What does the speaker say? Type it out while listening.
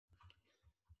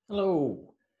Hello.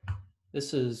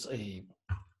 This is a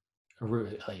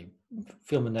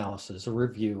film analysis, a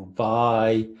review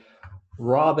by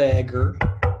Rob Agger.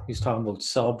 He's talking about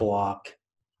Cell Block,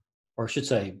 or I should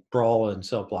say Brawl and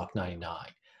Cell Block 99.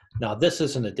 Now, this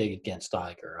isn't a dig against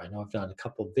Iger. I know I've done a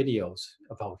couple of videos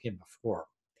about him before,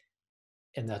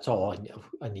 and that's all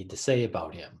I need to say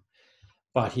about him.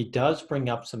 But he does bring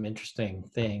up some interesting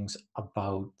things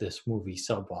about this movie,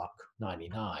 Cell Block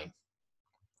 99.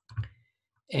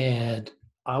 And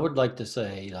I would like to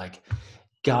say, like,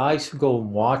 guys who go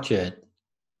and watch it,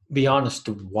 be honest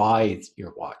to why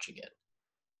you're watching it.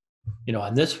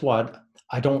 And this one,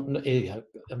 I'm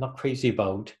not crazy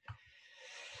about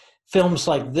films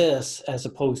like this as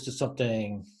opposed to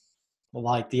something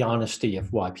like the honesty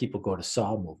of why people go to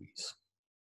Saw movies.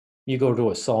 You go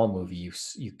to a Saw movie,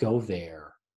 you go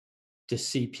there to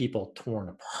see people torn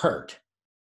apart,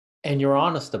 and you're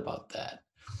honest about that.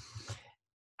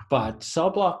 But Cell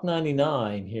Block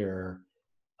 99 here,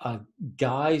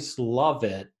 guys love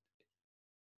it,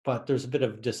 but there's a bit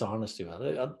of dishonesty about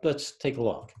it. Let's take a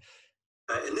look.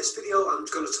 In this video, I'm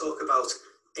going to talk about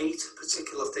 8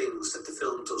 particular things that the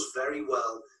film does very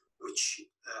well, which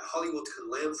Hollywood can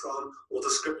learn from, or the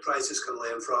scriptwriters can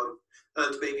learn from,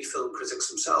 and maybe film critics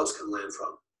themselves can learn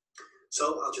from.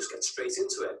 So I'll just get straight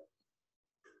into it.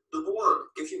 Number 1,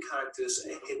 give your characters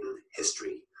a hidden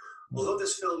history. Although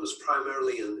this film is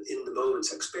primarily an in-the-moment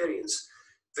experience,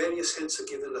 various hints are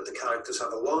given that the characters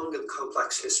have a long and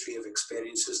complex history of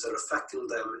experiences that are affecting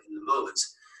them in the moment.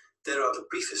 There are the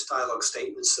briefest dialogue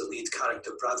statements that lead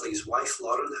character Bradley's wife,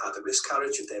 Lauren, had a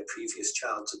miscarriage of their previous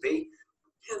child-to-be.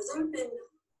 Have there been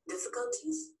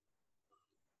difficulties?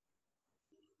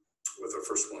 With our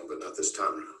first one, but not this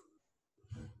time.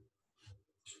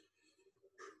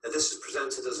 Now, this is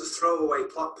presented as a throwaway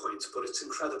plot point, but it's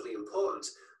incredibly important.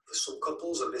 For some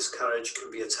couples, a miscarriage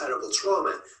can be a terrible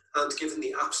trauma, and given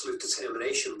the absolute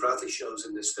determination Bradley shows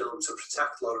in this film to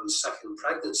protect Lauren's second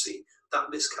pregnancy, that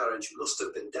miscarriage must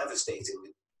have been devastating.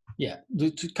 Yeah,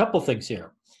 there's a couple things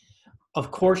here.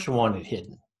 Of course you want it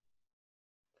hidden.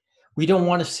 We don't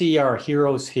want to see our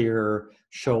heroes here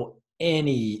show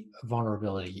any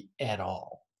vulnerability at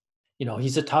all.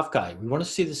 He's a tough guy. We want to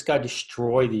see this guy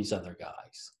destroy these other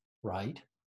guys, right?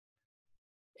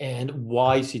 And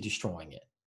why is he destroying it?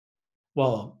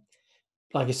 Well,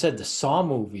 like I said, the Saw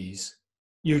movies,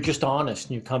 you're just honest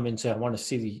and you come in and say, I want to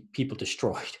see the people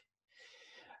destroyed.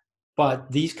 But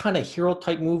these kind of hero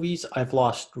type movies, I've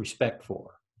lost respect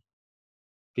for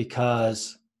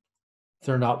because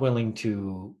they're not willing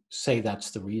to say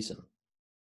that's the reason.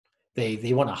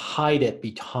 They want to hide it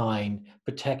behind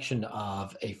protection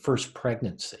of a first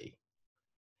pregnancy.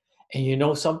 And you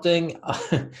know something?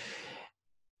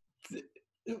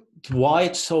 Why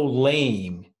it's so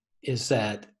lame is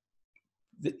that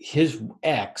his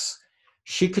ex,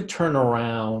 she could turn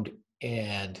around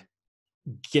and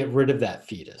get rid of that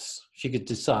fetus. She could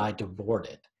decide to abort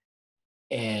it.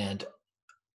 And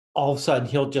all of a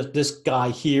sudden, this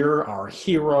guy here, our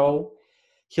hero,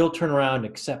 he'll turn around and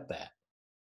accept that.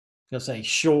 He'll say,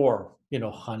 sure,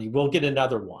 honey, we'll get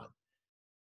another one.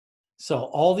 So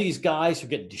all these guys are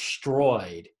getting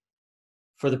destroyed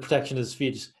for the protection of this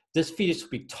fetus. This fetus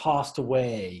will be tossed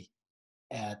away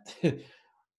at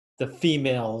the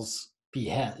female's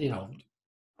behest,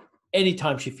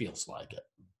 anytime she feels like it.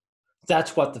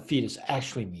 That's what the fetus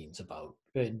actually means about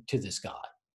to this guy.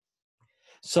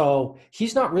 So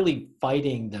he's not really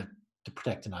fighting to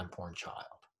protect an unborn child.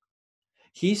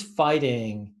 He's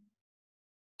fighting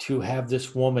to have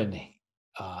this woman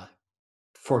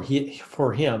for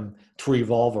him to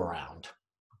revolve around.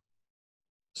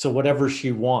 So whatever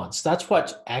she wants, that's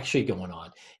what's actually going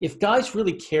on. If guys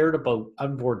really cared about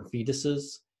unborn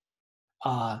fetuses,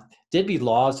 there'd be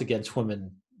laws against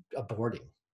women aborting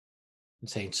and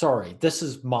saying, sorry, this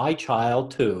is my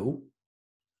child too.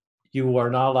 You are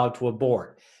not allowed to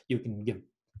abort. You can give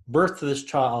birth to this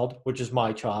child, which is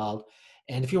my child.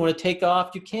 And if you want to take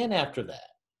off, you can after that.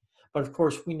 But of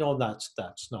course, we know that's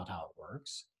not how it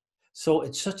works. So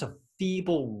it's such a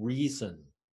feeble reason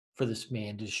for this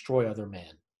man to destroy other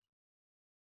men.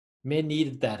 Men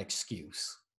needed that excuse,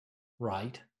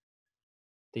 right?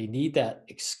 They need that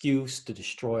excuse to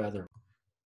destroy other men.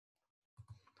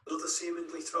 Another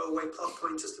seemingly throwaway plot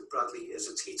point is that Bradley is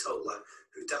a teetotaler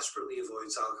who desperately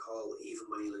avoids alcohol even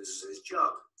when he loses his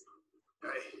job.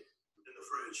 Hey, in the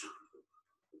fridge.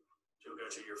 Joe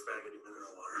got you your faggoty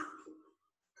mineral water.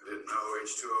 I didn't know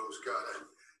H2O's got a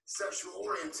sexual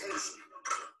orientation.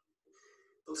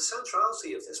 But the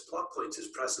centrality of this plot point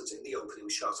is present in the opening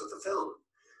shot of the film.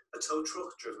 A tow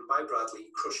truck driven by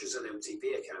Bradley crushes an empty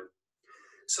beer can.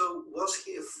 So was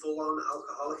he a full-on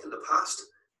alcoholic in the past?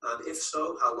 And if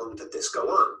so, how long did this go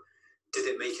on? Did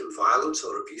it make him violent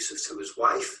or abusive to his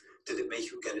wife? Did it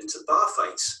make him get into bar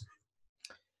fights?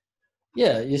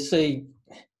 Yeah, you see,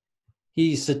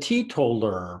 he's a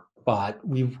teetotaler, but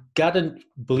we've got to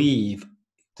believe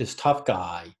this tough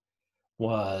guy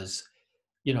was,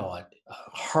 a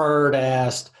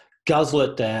hard-assed, guzzle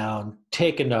it down,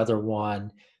 take another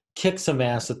one, kick some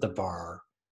ass at the bar.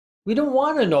 We don't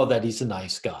want to know that he's a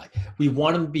nice guy. We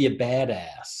want him to be a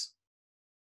badass.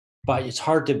 But it's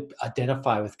hard to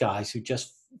identify with guys who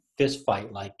just fist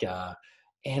fight like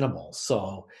animals.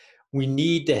 So we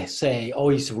need to say, oh,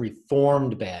 he's a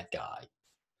reformed bad guy.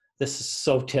 This is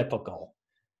so typical.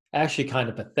 Actually kind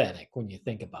of pathetic when you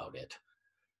think about it.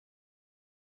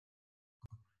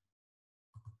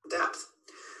 Depth.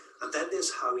 And then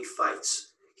there's how he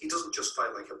fights. He doesn't just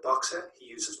fight like a boxer. He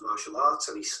uses martial arts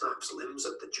and he snaps limbs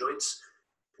at the joints.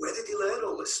 Where did he learn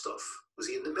all this stuff? Was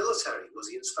he in the military? Was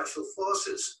he in special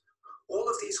forces? All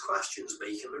of these questions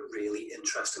make him a really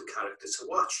interesting character to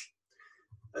watch.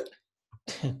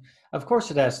 Of course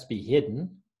it has to be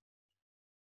hidden.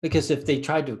 Because if they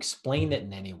tried to explain it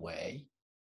in any way,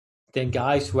 then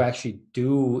guys who actually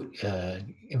do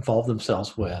involve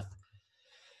themselves with,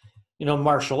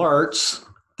 martial arts,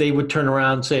 they would turn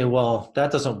around and say, well,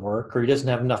 that doesn't work, or he doesn't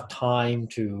have enough time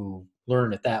to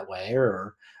learn it that way,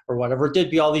 or whatever.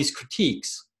 There'd be all these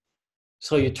critiques.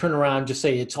 So you turn around and just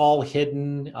say it's all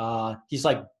hidden. He's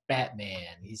like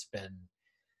Batman. He's been,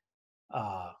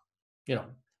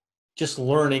 just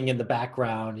learning in the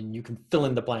background, and you can fill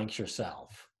in the blanks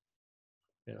yourself.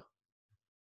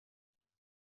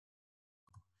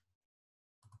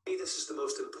 This is the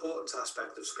most important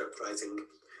aspect of script writing.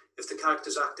 If the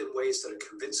characters act in ways that are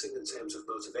convincing in terms of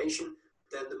motivation,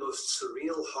 then the most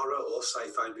surreal horror or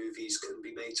sci-fi movies can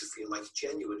be made to feel like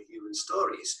genuine human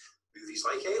stories, movies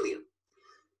like Alien.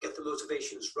 Get the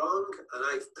motivations wrong, and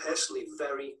I personally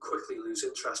very quickly lose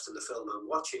interest in the film I'm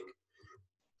watching.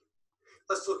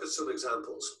 Let's look at some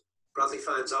examples. Bradley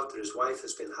finds out that his wife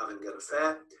has been having an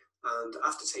affair, and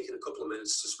after taking a couple of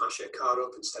minutes to smash her car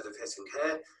up instead of hitting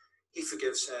her, he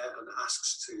forgives her and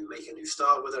asks to make a new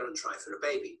start with her and try for a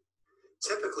baby.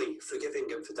 Typically, forgiving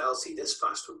infidelity this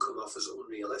fast would come off as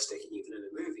unrealistic even in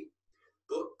a movie.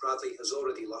 But Bradley has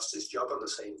already lost his job on the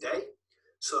same day,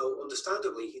 so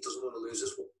understandably he doesn't want to lose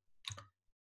his one.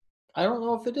 I don't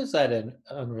know if it is that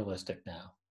unrealistic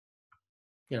now.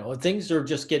 Things are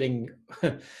just getting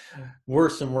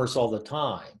worse and worse all the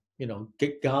time.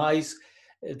 Guys,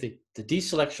 the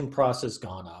deselection process has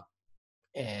gone up,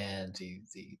 and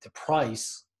the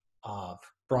price of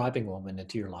bribing a woman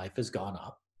into your life has gone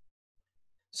up.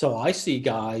 So I see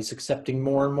guys accepting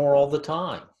more and more all the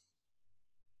time.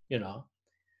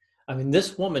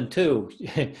 This woman too,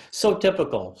 so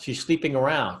typical. She's sleeping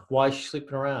around. Why is she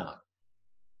sleeping around?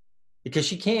 Because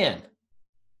she can.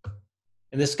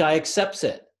 And this guy accepts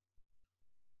it.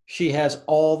 She has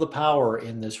all the power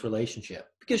in this relationship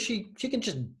because she can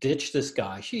just ditch this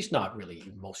guy. She's not really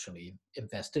emotionally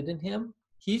invested in him.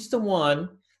 He's the one,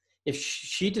 if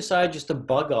she decided just to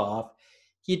bug off,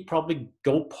 he'd probably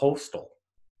go postal.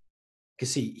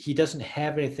 Because he doesn't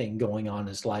have anything going on in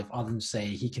his life other than say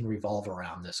he can revolve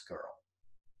around this girl.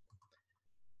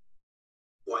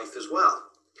 Wife as well.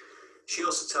 She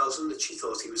also tells him that she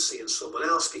thought he was seeing someone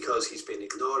else because he's been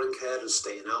ignoring her and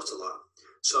staying out a lot.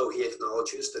 So he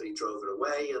acknowledges that he drove her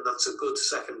away, and that's a good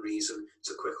second reason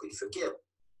to quickly forgive.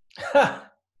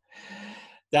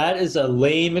 That is a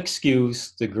lame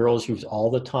excuse the girls use all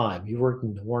the time. You were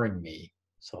ignoring me,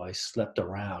 so I slept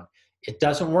around. It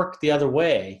doesn't work the other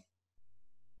way.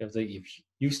 If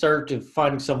you start to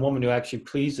find some woman who actually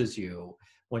pleases you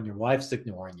when your wife's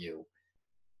ignoring you,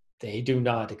 they do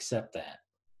not accept that.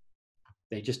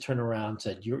 They just turn around and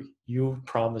said, you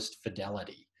promised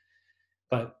fidelity.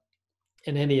 But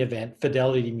in any event,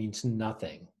 fidelity means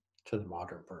nothing to the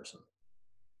modern person.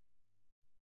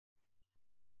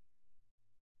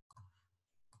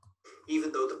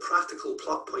 Even though the practical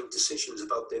plot point decisions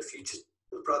about their future,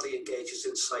 Bradley engages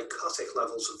in psychotic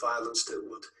levels of violence that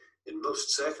would, in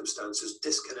most circumstances,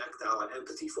 disconnect our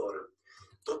empathy for him.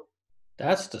 But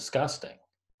that's disgusting.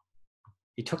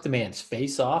 He took the man's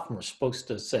face off and we're supposed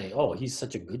to say, oh, he's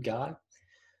such a good guy.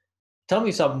 Tell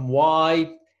me something,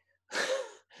 why?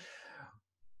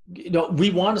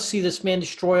 We want to see this man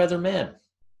destroy other men.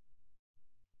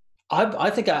 I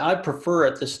think I'd prefer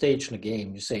at this stage in the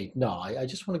game to say, no, I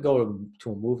just want to go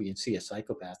to a movie and see a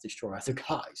psychopath destroy other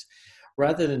guys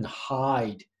rather than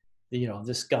hide,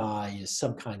 this guy is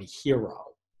some kind of hero.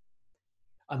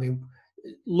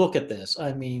 Look at this.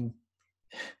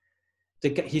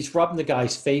 He's rubbing the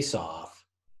guy's face off.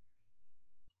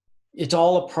 It's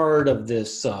all a part of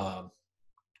this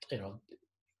you know,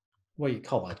 what do you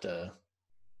call it?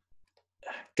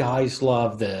 Guys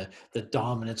love the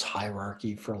dominance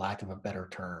hierarchy, for lack of a better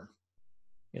term.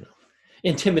 You know,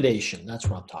 intimidation. That's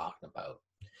what I'm talking about.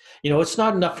 You know, it's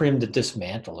not enough for him to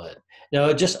dismantle it.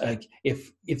 No, just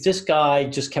if this guy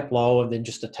just kept low and then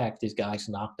just attacked these guys,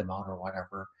 knocked them out or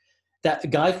whatever, that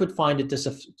guys would find it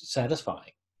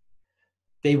dissatisfying.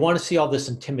 They want to see all this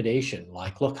intimidation,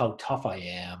 like, look how tough I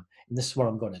am, and this is what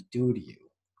I'm going to do to you.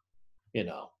 You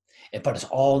know, but it's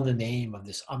all in the name of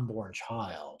this unborn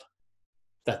child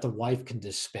that the wife can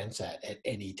dispense at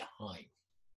any time.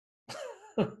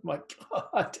 My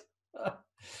God. Of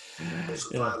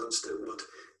violence that would,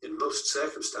 in most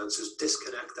circumstances,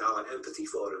 disconnect our empathy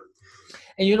for him.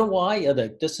 And you know why?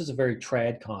 This is a very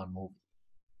tradcon movie.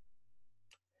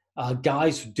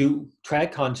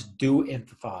 Tradcons do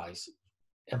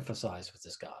emphasize with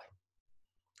this guy.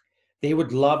 They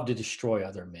would love to destroy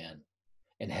other men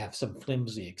and have some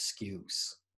flimsy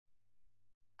excuse.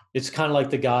 It's kind of like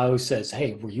the guy who says,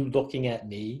 hey, were you looking at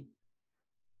me?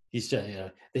 He's just,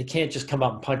 they can't just come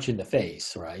up and punch you in the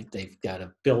face, right? They've got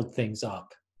to build things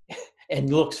up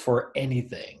and looks for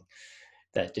anything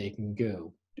that they can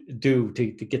do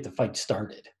to get the fight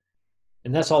started.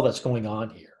 And that's all that's going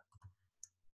on here.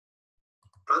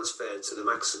 Transferred to the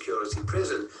max security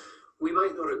prison, we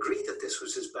might not agree that this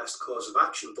was his best course of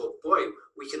action, but boy,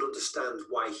 we can understand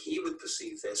why he would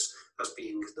perceive this as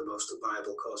being the most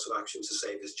viable course of action to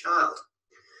save his child.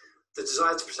 The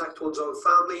desire to protect one's own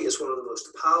family is one of the most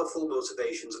powerful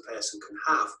motivations a person can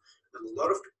have, and a lot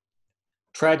of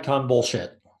Tradcon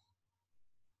bullshit.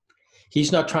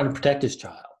 He's not trying to protect his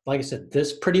child. Like I said,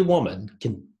 this pretty woman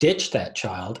can ditch that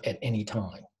child at any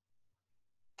time.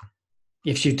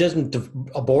 If she doesn't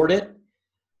abort it,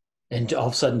 and all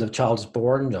of a sudden the child is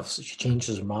born, if she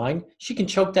changes her mind, she can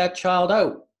choke that child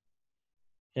out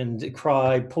and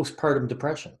cry postpartum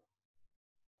depression.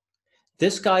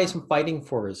 This guy isn't fighting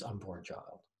for his unborn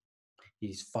child.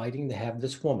 He's fighting to have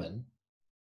this woman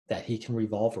that he can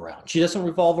revolve around. She doesn't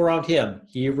revolve around him.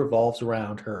 He revolves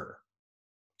around her.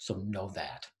 So know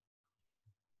that.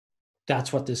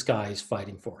 That's what this guy is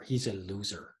fighting for. He's a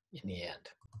loser in the end.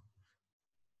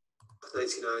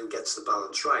 99 gets the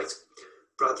balance right.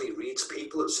 Bradley reads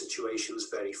people and situations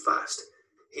very fast.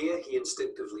 Here, he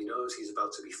instinctively knows he's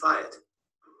about to be fired.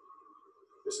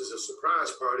 This is a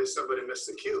surprise party. Somebody missed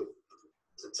the cue.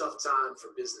 It's a tough time for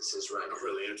businesses right now. I'm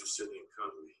really interested in the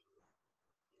economy.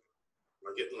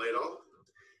 Am I getting laid off?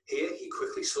 Here, he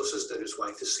quickly susses that his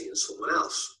wife is seeing someone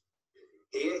else.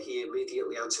 Here, he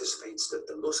immediately anticipates that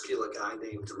the muscular guy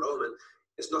named Roman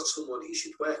is not someone he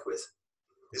should work with.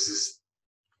 This is...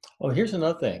 Well, here's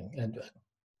another thing, and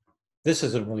this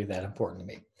isn't really that important to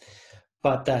me,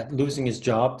 but that losing his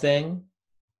job thing,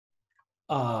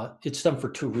 it's done for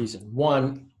two reasons.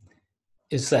 One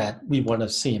is that we want to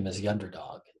see him as the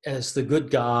underdog, as the good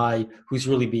guy who's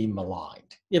really being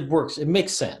maligned. It works. It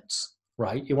makes sense,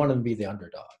 right? You want him to be the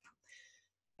underdog.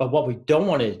 But what we don't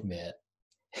want to admit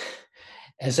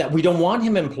is that we don't want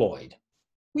him employed.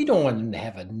 We don't want him to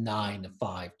have a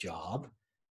 9-to-5 job.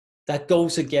 That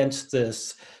goes against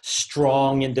this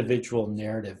strong individual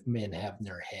narrative men have in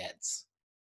their heads.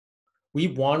 We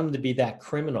want him to be that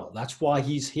criminal. That's why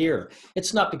he's here.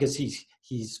 It's not because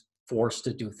he's forced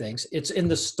to do things. It's in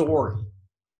the story,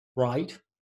 right?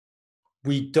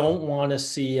 We don't want to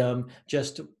see him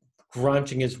just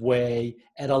grunting his way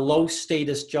at a low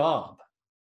status job.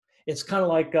 It's kind of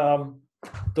like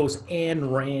those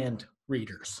Ayn Rand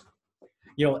readers.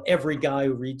 You know, every guy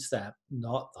who reads that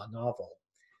novel,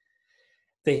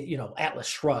 they, Atlas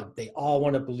Shrugged, they all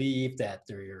want to believe that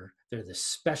they're this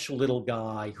special little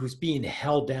guy who's being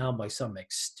held down by some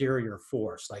exterior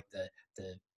force, like the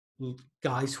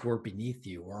guys who are beneath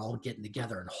you are all getting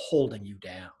together and holding you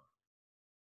down.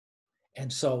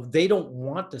 And so we don't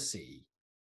want to see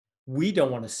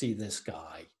this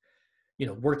guy,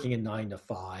 working a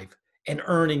 9-to-5 and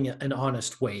earning an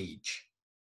honest wage,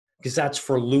 because that's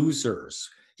for losers.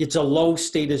 It's a low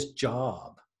status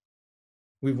job.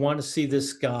 We want to see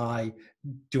this guy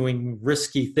doing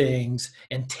risky things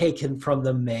and taken from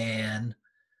the man,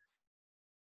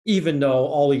 even though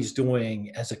all he's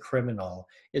doing as a criminal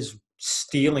is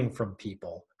stealing from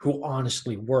people who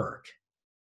honestly work.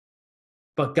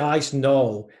 But guys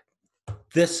know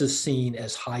this is seen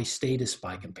as high status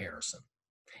by comparison.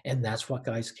 And that's what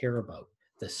guys care about,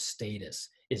 the status.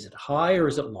 Is it high or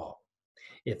is it low?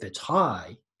 If it's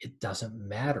high, it doesn't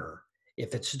matter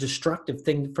if it's a destructive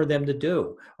thing for them to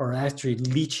do, or actually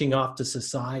leeching off to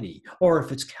society, or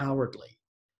if it's cowardly.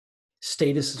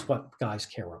 Status is what guys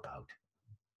care about.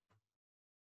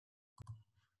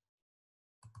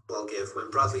 I'll give when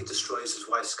Bradley destroys his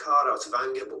wife's car out of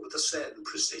anger, but with a certain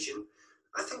precision.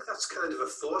 I think that's kind of a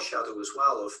foreshadow as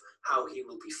well of how he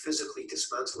will be physically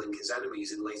dismantling his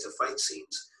enemies in later fight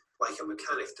scenes, like a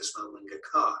mechanic dismantling a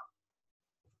car.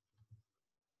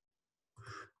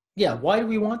 Yeah, why do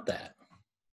we want that?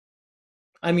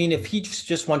 I mean, if he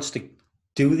just wants to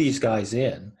do these guys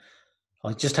in,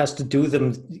 he just has to do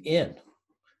them in.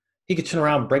 He could turn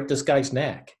around and break this guy's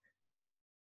neck.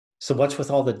 So what's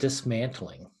with all the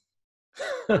dismantling?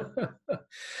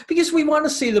 Because we want to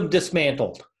see them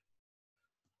dismantled.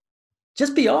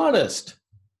 Just be honest.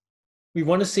 We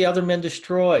want to see other men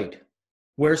destroyed.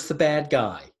 Where's the bad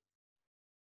guy?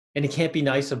 And he can't be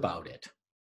nice about it.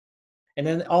 And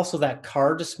then also that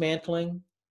car dismantling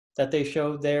that they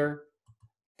showed there,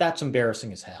 that's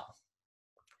embarrassing as hell.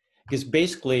 Because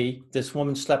basically this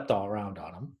woman slept all around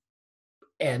on him.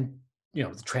 And, you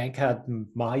know, the Trancad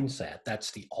mindset,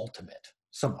 that's the ultimate.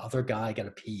 Some other guy got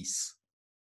a piece.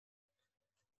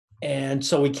 And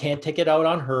so he can't take it out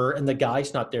on her, and the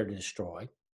guy's not there to destroy.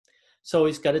 So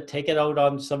he's got to take it out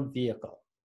on some vehicle.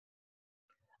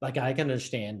 Like, I can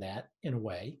understand that in a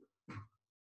way.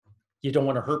 You don't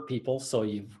want to hurt people, so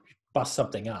you bust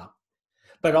something up.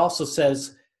 But it also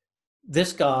says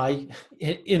this guy,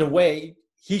 in a way,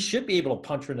 he should be able to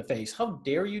punch her in the face. How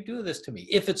dare you do this to me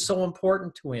if it's so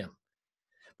important to him?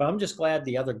 But I'm just glad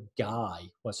the other guy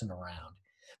wasn't around.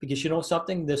 Because you know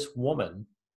something? This woman,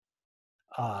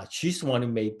 she's the one who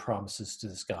made promises to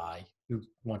this guy who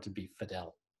wanted to be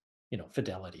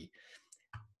fidelity.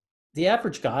 The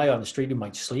average guy on the street who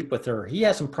might sleep with her, he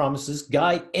hasn't promised this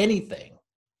guy anything.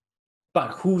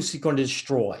 But who's he going to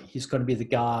destroy? He's going to be the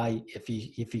guy if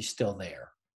he's still there.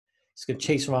 He's going to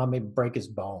chase him around, maybe break his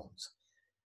bones.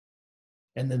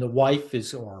 And then the wife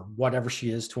is, or whatever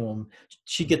she is to him,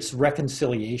 she gets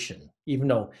reconciliation, even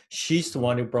though she's the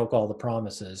one who broke all the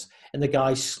promises. And the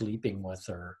guy's sleeping with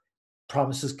her,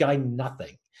 promises guy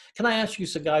nothing. Can I ask you,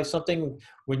 guys, something?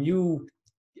 When you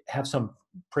have some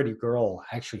pretty girl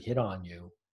actually hit on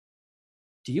you,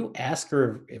 do you ask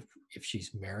her if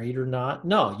she's married or not?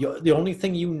 No, the only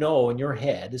thing you know in your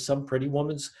head is some pretty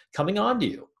woman's coming on to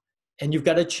you, and you've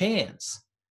got a chance.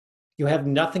 You have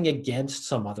nothing against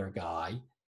some other guy.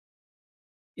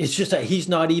 It's just that he's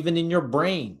not even in your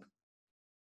brain.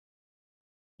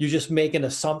 You just make an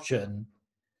assumption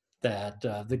that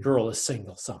the girl is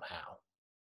single somehow.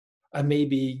 And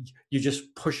maybe you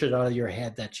just push it out of your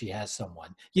head that she has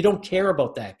someone. You don't care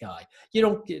about that guy.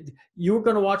 You're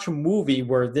going to watch a movie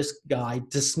where this guy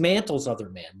dismantles other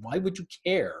men. Why would you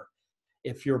care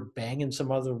if you're banging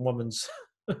some other woman's,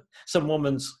 some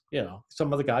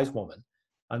other guy's woman?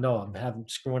 I know I'm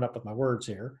screwing up with my words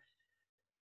here.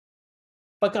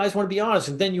 But guys want to be honest,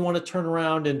 and then you want to turn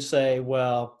around and say,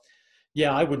 well,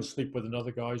 yeah, I wouldn't sleep with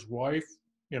another guy's wife,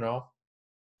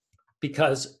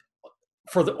 because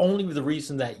for only the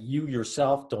reason that you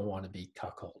yourself don't want to be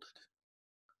cuckolded.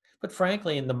 But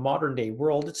frankly, in the modern day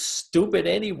world, it's stupid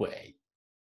anyway.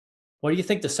 What do you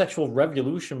think the sexual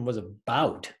revolution was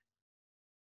about?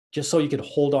 Just so you could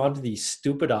hold on to these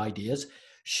stupid ideas.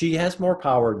 She has more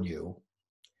power than you.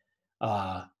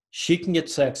 She can get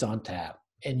sex on tap,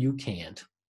 and you can't.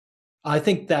 I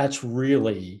think that's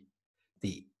really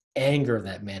the anger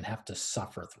that men have to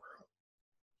suffer through.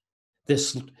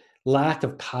 This lack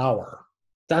of power.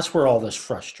 That's where all this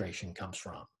frustration comes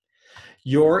from.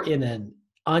 You're in an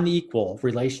unequal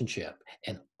relationship,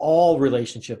 and all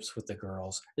relationships with the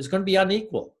girls is going to be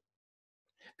unequal,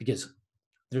 because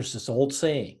there's this old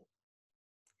saying,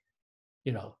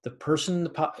 the person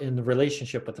in the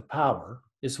relationship with the power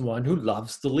is one who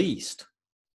loves the least.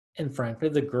 And frankly,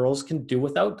 the girls can do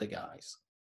without the guys.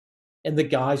 And the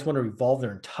guys want to revolve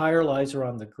their entire lives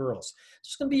around the girls.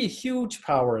 There's going to be a huge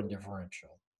power in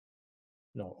differential,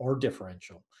 or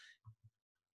differential.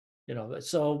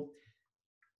 So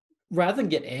rather than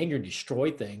get angry and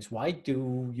destroy things, why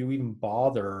do you even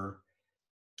bother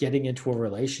getting into a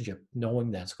relationship knowing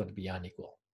that's going to be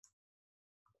unequal?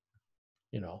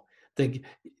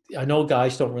 I know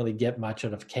guys don't really get much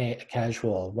out of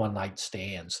casual one-night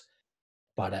stands,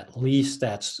 but at least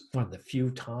that's one of the few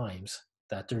times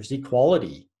that there's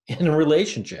equality in a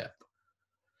relationship.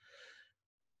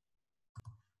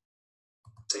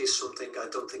 Say something I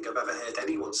don't think I've ever heard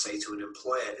anyone say to an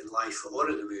employer in life or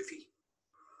in a movie.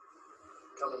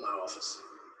 Come to my office.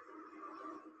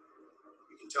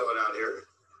 You can tell it out here.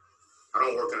 I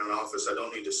don't work in an office. I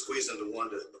don't need to squeeze into one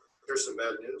to hear some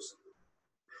bad news.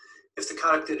 If the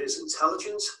character is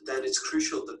intelligent, then it's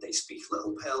crucial that they speak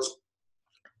little pales.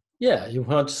 Yeah, you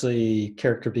want the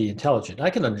character to be intelligent. I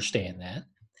can understand that.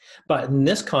 But in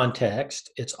this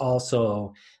context, it's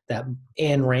also that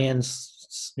Ayn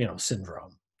Rand's,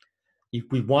 syndrome.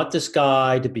 We want this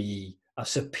guy to be a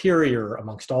superior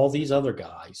amongst all these other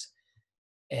guys.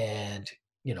 And,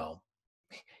 you know,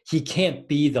 he can't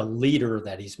be the leader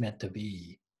that he's meant to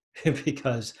be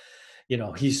because, you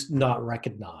know, he's not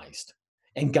recognized.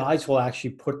 And guys will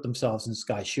actually put themselves in this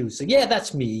guy's shoes. Say, yeah,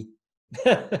 that's me.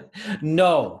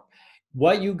 No,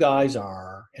 what you guys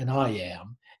are, and I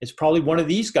am, is probably one of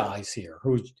these guys here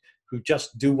who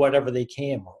just do whatever they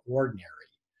can, are ordinary.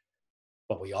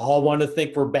 But we all want to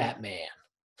think we're Batman.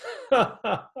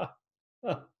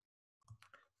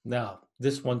 Now,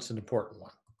 this one's an important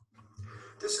one.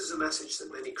 This is a message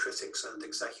that many critics and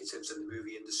executives in the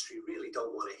movie industry really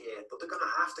don't want to hear, but they're going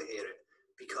to have to hear it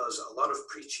because a lot of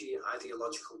preachy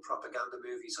ideological propaganda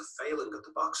movies are failing at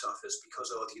the box office because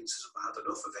audiences have had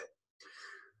enough of it.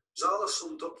 Zala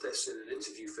summed up this in an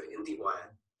interview for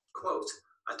IndieWire. Quote,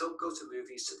 "I don't go to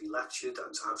movies to be lectured and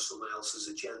to have someone else's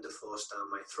agenda forced down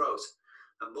my throat.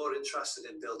 I'm more interested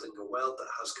in building a world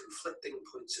that has conflicting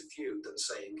points of view than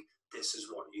saying, this is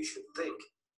what you should think."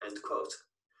 End quote.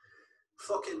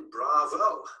 Fucking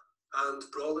bravo. And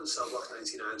Brawl in Cell Block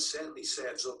 99 certainly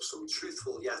serves up some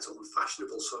truthful yet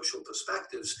unfashionable social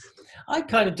perspectives. I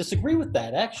kind of disagree with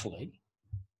that, actually.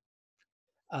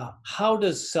 How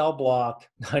does Cell Block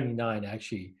 99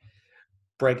 actually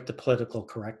break the political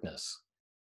correctness?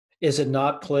 Is it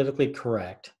not politically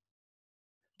correct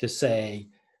to say,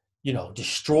 you know,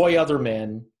 destroy other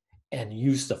men and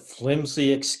use the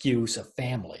flimsy excuse of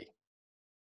family?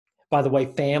 By the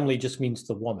way, family just means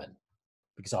the woman,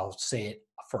 because I'll say it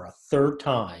for a third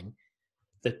time.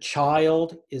 The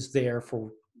child is there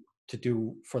for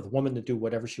the woman to do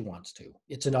whatever she wants to.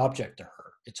 It's an object to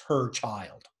her. It's her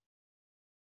child.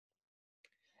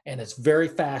 And it's very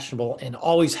fashionable and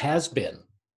always has been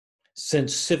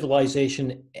since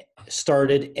civilization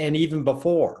started and even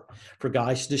before, for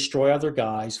guys to destroy other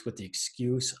guys with the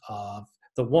excuse of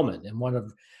the woman and want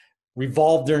to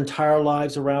revolve their entire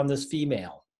lives around this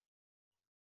female.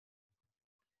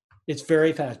 It's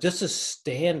very fast. This is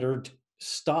standard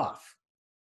stuff.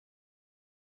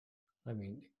 I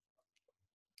mean,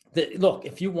 look,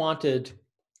 if you wanted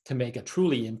to make a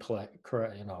truly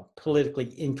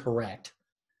politically incorrect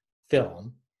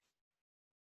film,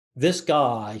 this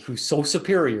guy who's so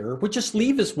superior would just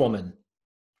leave his woman.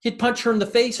 He'd punch her in the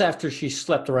face after she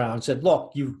slept around and said,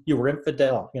 look, you were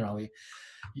infidel. You know,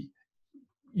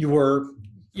 you were,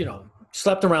 you know,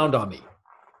 slept around on me.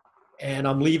 And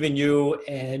I'm leaving you,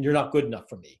 and you're not good enough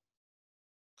for me.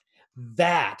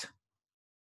 That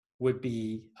would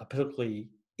be a politically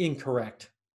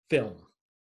incorrect film.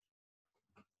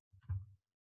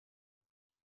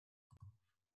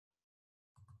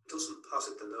 Doesn't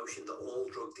posit the notion that all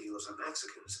drug dealers are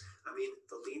Mexicans. I mean,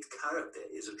 the lead character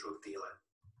is a drug dealer.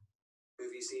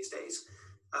 Movies these days,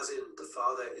 as in the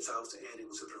father is out earning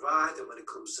to provide, and when it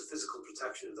comes to physical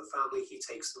protection of the family, he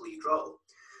takes the lead role.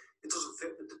 It doesn't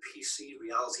fit with the PC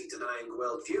reality-denying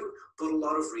worldview, but a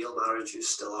lot of real marriages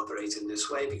still operate in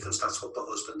this way because that's what the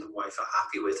husband and wife are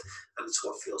happy with, and it's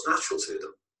what feels natural to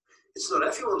them. It's not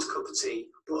everyone's cup of tea,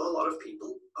 but a lot of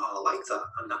people are like that.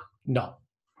 No,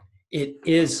 it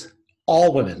is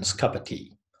all women's cup of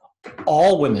tea.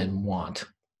 All women want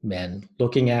men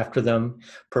looking after them,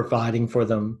 providing for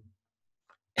them,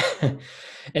 and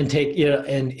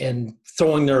and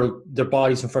throwing their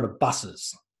bodies in front of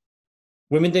buses.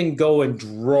 Women didn't go in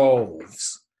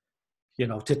droves, you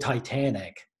know, to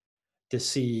Titanic to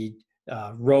see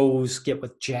Rose get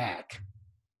with Jack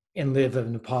and live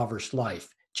an impoverished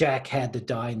life. Jack had to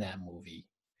die in that movie.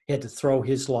 He had to throw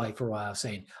his life for a while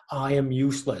saying, I am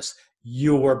useless.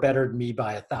 You are better than me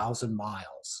by 1,000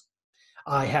 miles.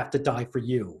 I have to die for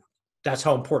you. That's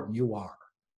how important you are.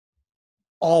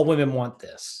 All women want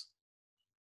this.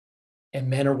 And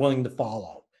men are willing to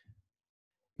follow.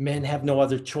 Men have no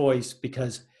other choice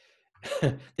because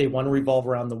they want to revolve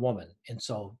around the woman. And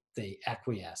so they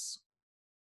acquiesce.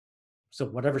 So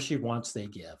whatever she wants, they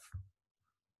give.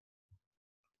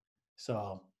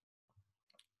 So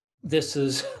this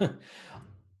is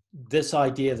this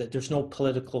idea that there's no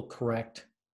politically correct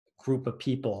group of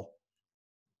people,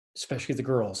 especially the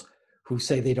girls, who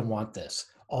say they don't want this.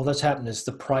 All that's happened is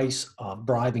the price of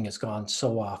bribing has gone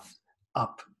so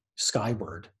up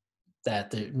skyward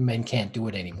that the men can't do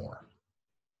it anymore.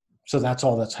 So that's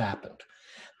all that's happened.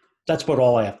 That's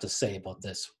all I have to say about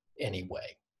this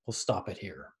anyway. We'll stop it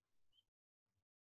here.